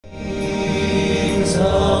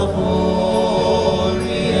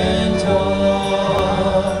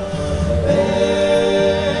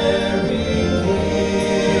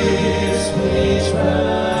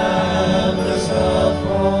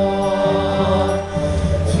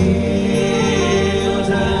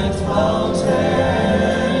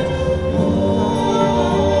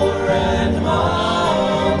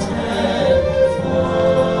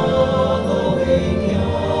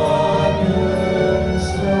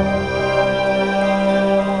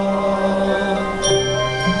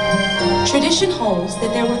Tradition holds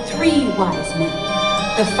that there were 3 wise men.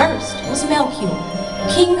 The first was Melchior,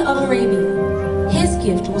 king of Arabia. His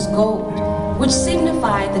gift was gold, which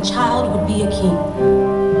signified the child would be a king.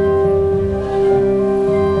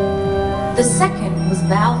 The second was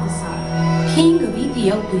Balthasar, king of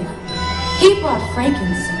Ethiopia. He brought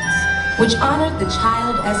frankincense, which honored the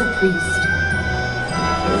child as a priest.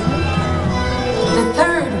 The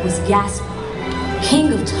third was Gaspar,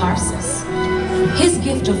 king of Tarsus. His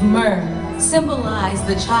gift of myrrh symbolized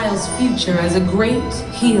the child's future as a great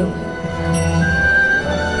healer.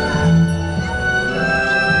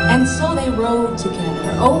 And so they rode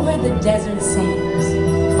together over the desert sands,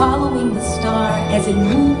 following the star as it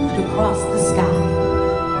moved across the sky.